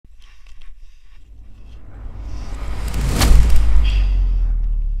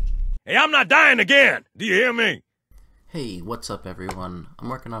Hey, I'm not dying again! Do you hear me? Hey, what's up everyone? I'm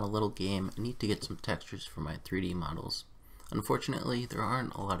working on a little game. I need to get some textures for my 3D models. Unfortunately, there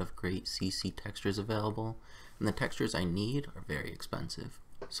aren't a lot of great CC textures available, and the textures I need are very expensive.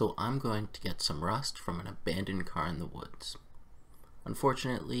 So I'm going to get some rust from an abandoned car in the woods.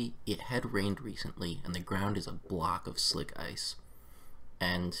 Unfortunately, it had rained recently, and the ground is a block of slick ice.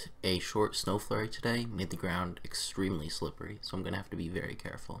 And a short snow flurry today made the ground extremely slippery, so I'm going to have to be very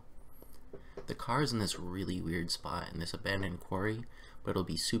careful. The car is in this really weird spot in this abandoned quarry, but it'll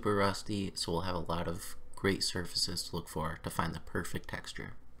be super rusty, so we'll have a lot of great surfaces to look for to find the perfect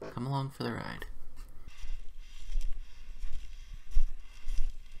texture. Come along for the ride.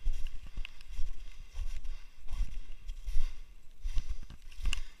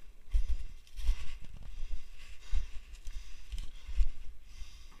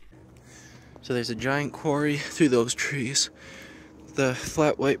 So there's a giant quarry through those trees. The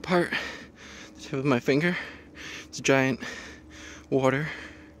flat white part, the tip of my finger, it's a giant water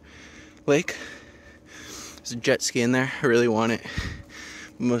lake. There's a jet ski in there. I really want it.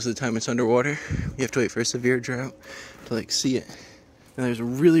 Most of the time it's underwater. You have to wait for a severe drought to see it. And there's a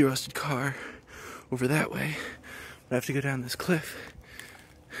really rusted car over that way. I have to go down this cliff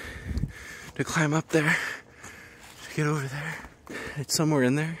to climb up there to get over there. It's somewhere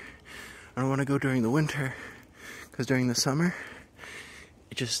in there. I don't want to go during the winter, because during the summer,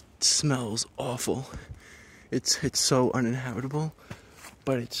 it just smells awful. It's so uninhabitable,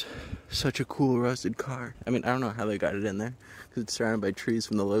 but it's such a cool rusted car. I mean, I don't know how they got it in there, because it's surrounded by trees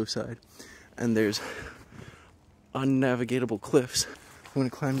from the low side, and there's unnavigatable cliffs. I'm going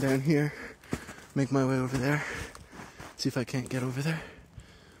to climb down here, make my way over there, see if I can't get over there.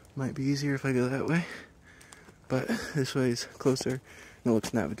 Might be easier if I go that way, but this way is closer. It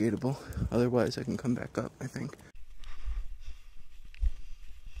looks navigatable. Otherwise, I can come back up, I think.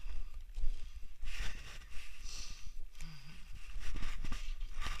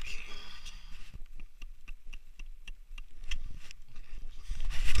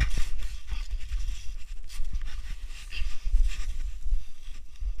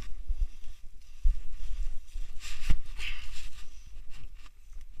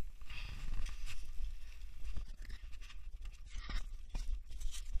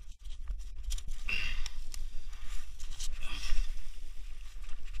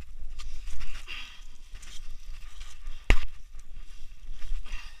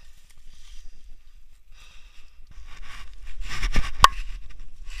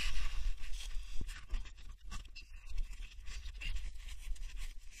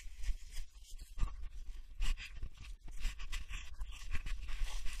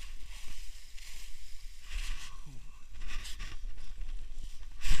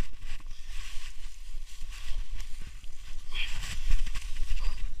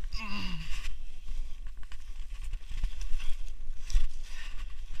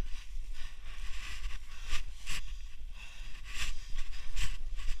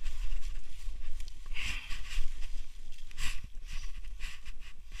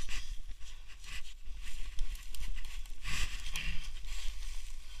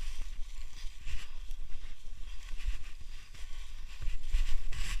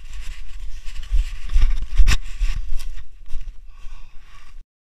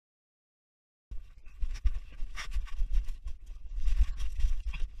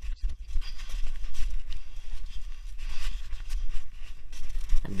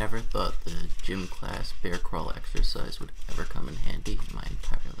 I never thought the gym class bear crawl exercise would ever come in handy in my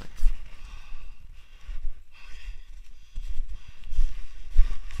entire life.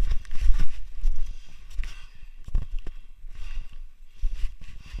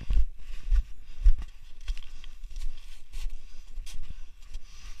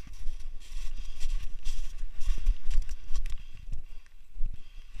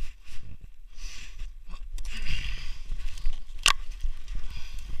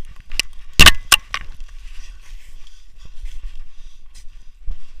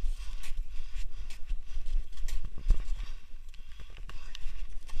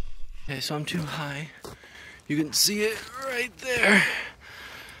 Okay, so I'm too high. You can see it right there.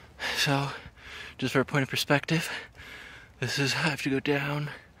 So, just for a point of perspective, this is, I have to go down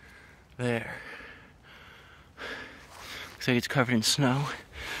there. Looks like it's covered in snow.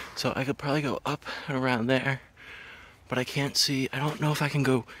 So I could probably go up and around there, but I can't see. I don't know if I can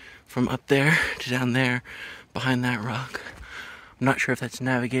go from up there to down there behind that rock. I'm not sure if that's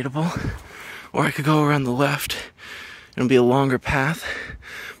navigatable, or I could go around the left. It'll be a longer path,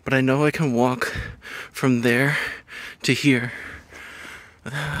 but I know I can walk from there to here.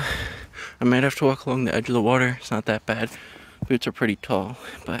 I might have to walk along the edge of the water. It's not that bad. Boots are pretty tall,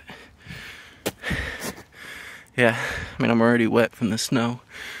 but Yeah, I mean, I'm already wet from the snow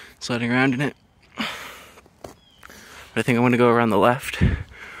sliding around in it. But I think I want to go around the left.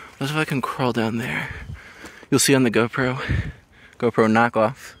 What if I can crawl down there? You'll see on the GoPro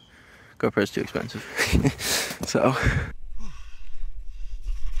knockoff. GoPro's too expensive. So.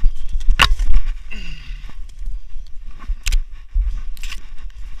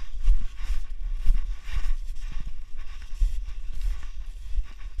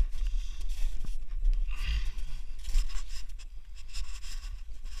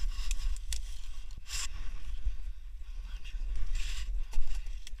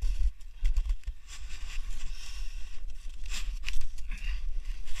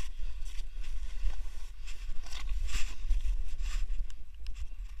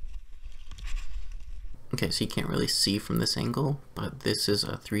 Okay, so you can't really see from this angle, but this is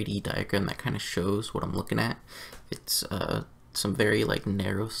a 3D diagram that kind of shows what I'm looking at. It's some very like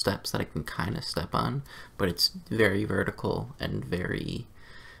narrow steps that I can kind of step on, but it's very vertical and very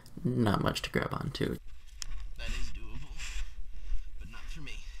not much to grab onto. That is doable, but not for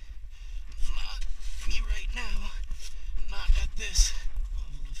me. Not me right now. Not at this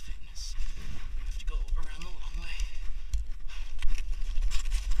level of fitness. I have to go around the long way.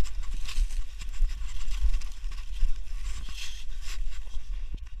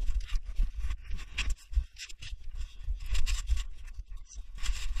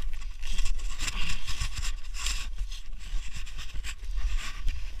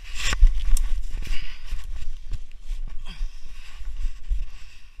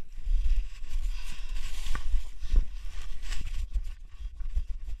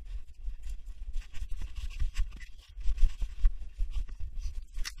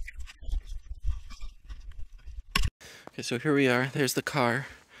 Okay, so here we are. There's the car.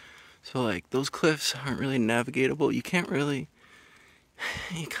 So like those cliffs aren't really navigatable. You can't really.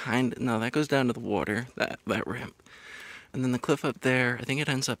 No, that goes down to the water. That ramp, and then the cliff up there. I think it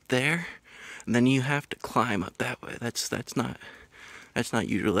ends up there, and then you have to climb up that way. That's not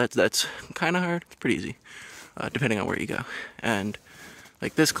usual. That's kind of hard. It's pretty easy, depending on where you go. And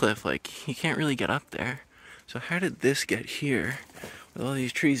like this cliff, like you can't really get up there. So how did this get here with all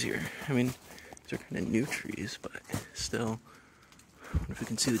these trees here? I mean, these are kind of new trees, but still. I wonder if we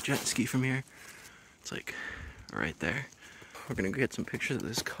can see the jet ski from here. It's like right there. We're gonna get some pictures of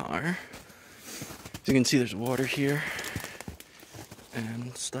this car. As you can see, there's water here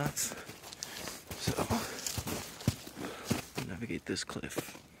and stuff. So, navigate this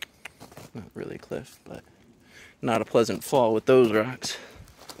cliff. Not really a cliff, but not a pleasant fall with those rocks.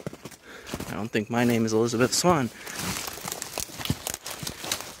 I don't think my name is Elizabeth Swan.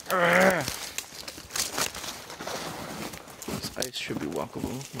 This ice should be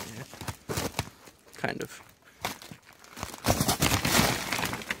walkable. Yeah. Kind of.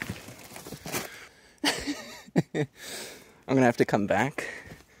 I'm gonna have to come back.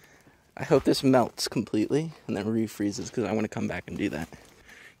 I hope this melts completely and then refreezes because I want to come back and do that.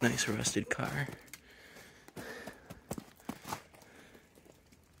 Nice rusted car.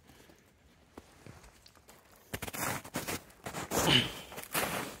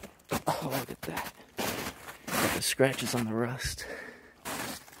 Oh, look at that. Got the scratches on the rust.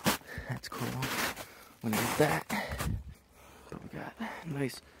 That's cool. I'm gonna get that. But we got a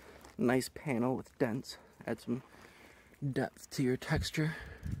nice panel with dents. Add some depth to your texture.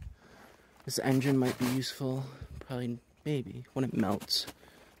 This engine might be useful. Probably, maybe, when it melts.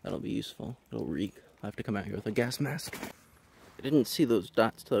 That'll be useful. It'll reek. I'll have to come out here with a gas mask. I didn't see those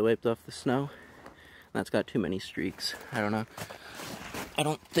dots till I wiped off the snow. That's got too many streaks. I don't know. I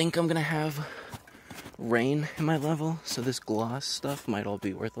don't think I'm gonna have rain in my level, so this gloss stuff might all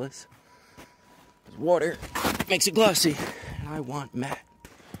be worthless. Because water makes it glossy, and I want matte.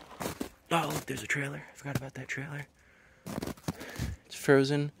 Oh, look, there's a trailer. I forgot about that trailer. It's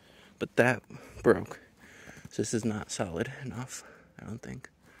frozen, but that broke. So this is not solid enough, I don't think.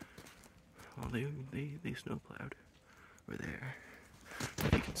 Oh, they snowplowed over there. If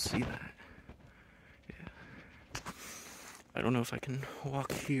you can see that. Yeah. I don't know if I can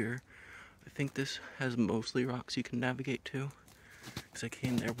walk here. I think this has mostly rocks you can navigate to. Because I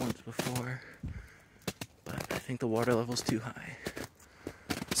came there once before. But I think the water level's too high.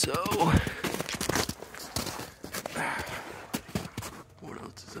 So, what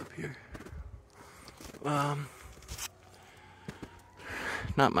else is up here?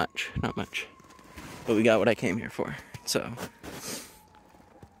 Not much. But we got what I came here for. So,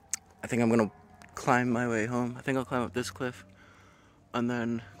 I think I'm gonna climb my way home. I think I'll climb up this cliff and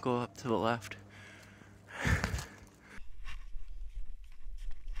then go up to the left.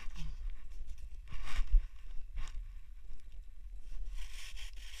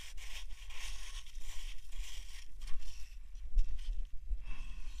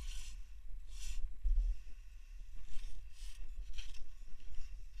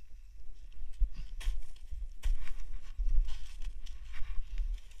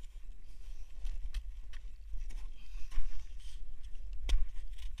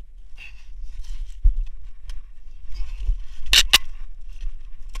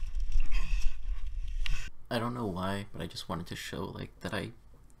 I don't know why, but I just wanted to show like that I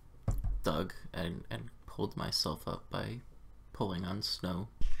dug and pulled myself up by pulling on snow.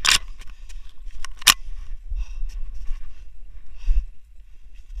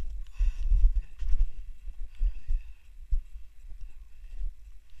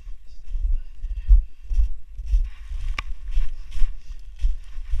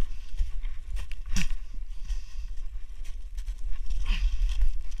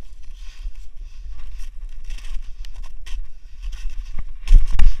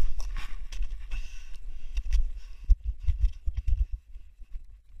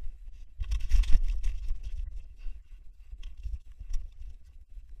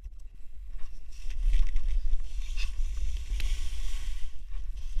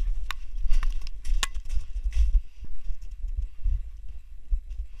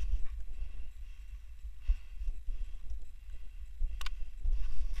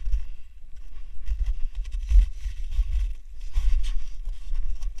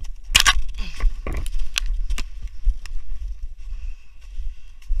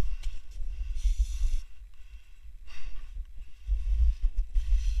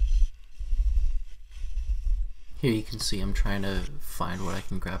 Here you can see I'm trying to find what I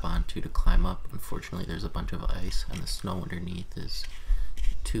can grab onto to climb up. Unfortunately, there's a bunch of ice and the snow underneath is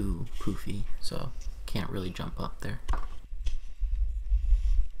too poofy, so can't really jump up there.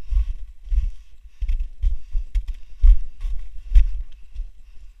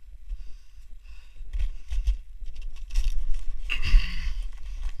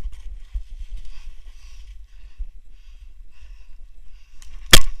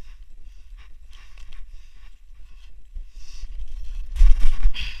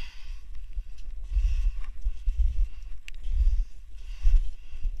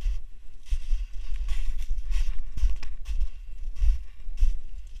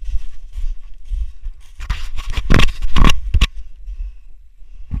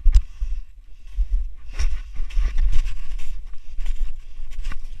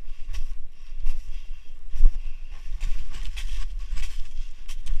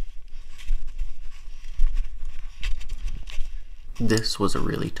 This was a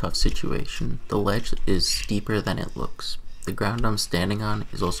really tough situation. The ledge is steeper than it looks. The ground I'm standing on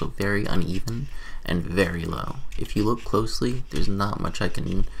is also very uneven and very low. If you look closely, there's not much I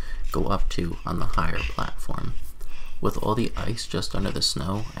can go up to on the higher platform. With all the ice just under the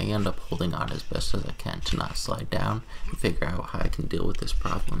snow, I end up holding on as best as I can to not slide down and figure out how I can deal with this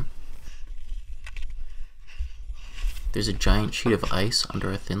problem. There's a giant sheet of ice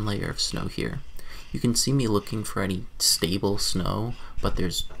under a thin layer of snow here. You can see me looking for any stable snow, but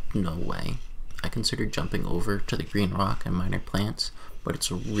there's no way. I considered jumping over to the green rock and minor plants, but it's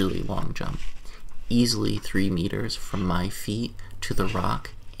a really long jump. Easily 3 meters from my feet to the rock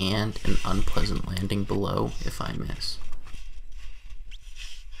and an unpleasant landing below if I miss.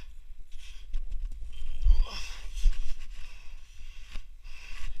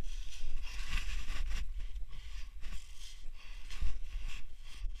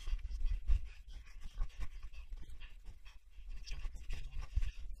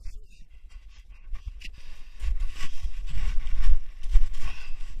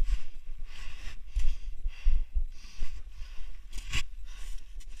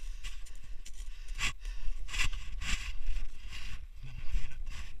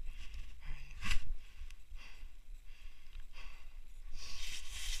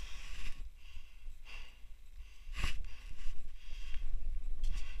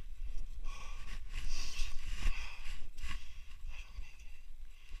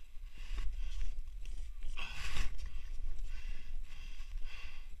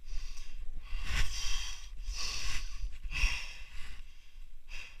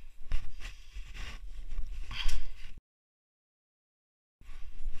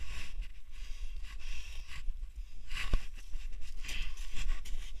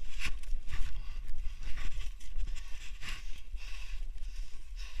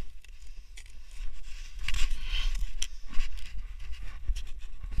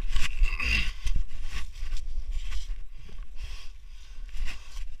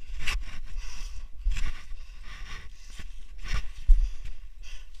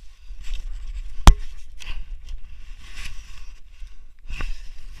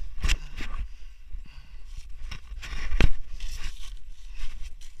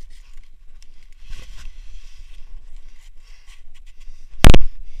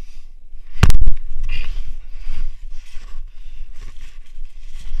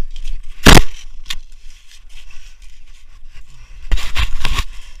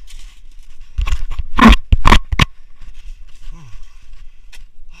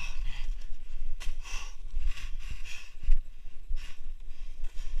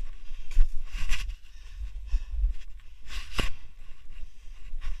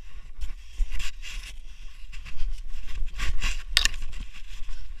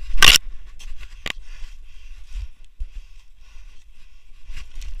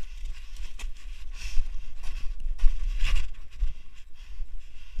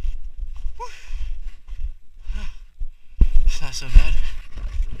 so bad.